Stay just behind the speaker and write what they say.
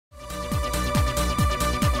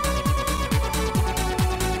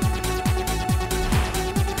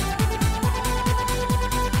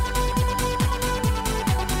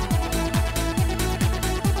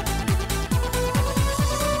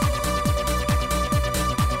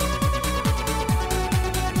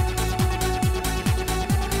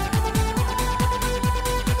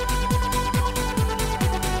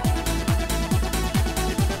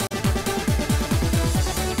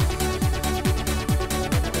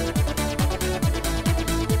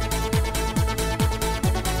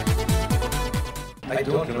I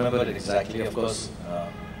don't remember it exactly. Of course,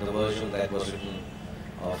 the version that was written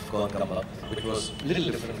of Kaun Kamba, which was a little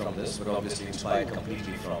different from this, but obviously inspired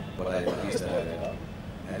completely from what I released that I read.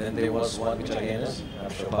 And then there was one which again is, I'm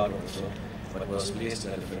sure, part of the film, but was placed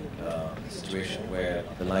in a different situation where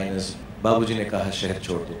the line is, बाबूजी ने कहा शहर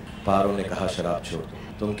छोड़ दो, पारों ने कहा शराब छोड़ दो,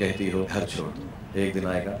 तुम कहती हो घर छोड़ दो, एक दिन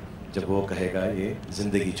आएगा जब वो कहेगा ये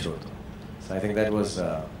जिंदगी छोड़ दो. So I think that was,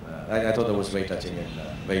 I thought that was very touching and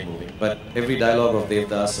very moving. But every dialogue of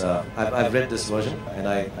Devdas, I've read this version and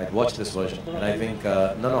I'd watched this version, and I think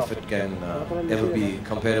none of it can ever be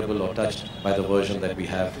comparable or touched by the version that we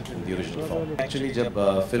have in the original form. Actually, जब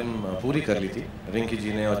film पूरी कर ली थी, रिंकी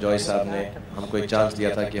जी ने और Joy साहब ने हमको एक चांस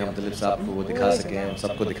दिया था कि हम दिलीप साहब को वो दिखा सकें, हम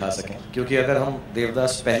सबको दिखा सकें. क्योंकि अगर हम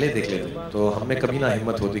देवदास पहले देख लेते तो हमें कभी ना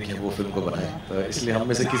हिम्मत होती कि हम वो फिल्म को बनाएं. तो इसलिए हम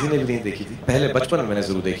में से किसी ने भी नहीं देखी थी. पहले बचपन में मैंने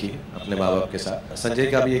जरूर देखी अपने माँ बाप के साथ.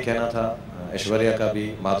 संजय का भी ये कहना था, ऐश्वर्या का भी,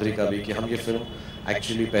 माधुरी का भी, कि हम ये फिल्म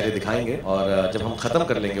एक्चुअली पहले दिखाएंगे और जब हम ख़त्म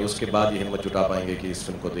कर लेंगे उसके बाद ये हिम्मत जुटा पाएंगे कि इस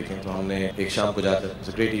फिल्म को देखें. तो हमने एक शाम को जाकर, it's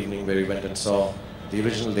a great evening where we went and saw the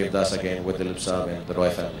original Devdas again with Dilip Saab and the Roy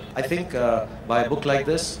family. I think by a book like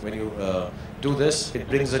this, when you do this, it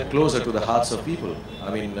brings it closer to the hearts of people.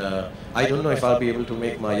 I mean, I don't know if I'll be able to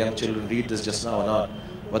make my young children read this just now or not,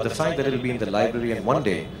 but the fact that it'll be in the library and one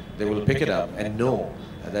day they will pick it up and know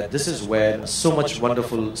that this is where so much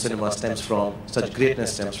wonderful cinema stems from, such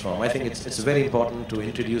greatness stems from. I think it's very important to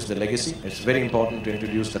introduce the legacy, it's very important to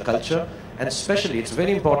introduce the culture, and especially it's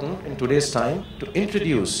very important in today's time to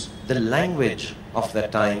introduce the language of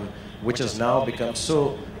that time, which has now become so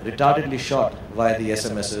retardedly short via the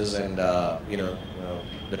SMSs and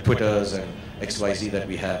the Twitters and XYZ that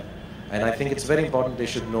we have. And I think it's very important they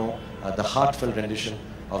should know the heartfelt rendition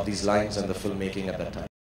of these lines and the filmmaking at that time.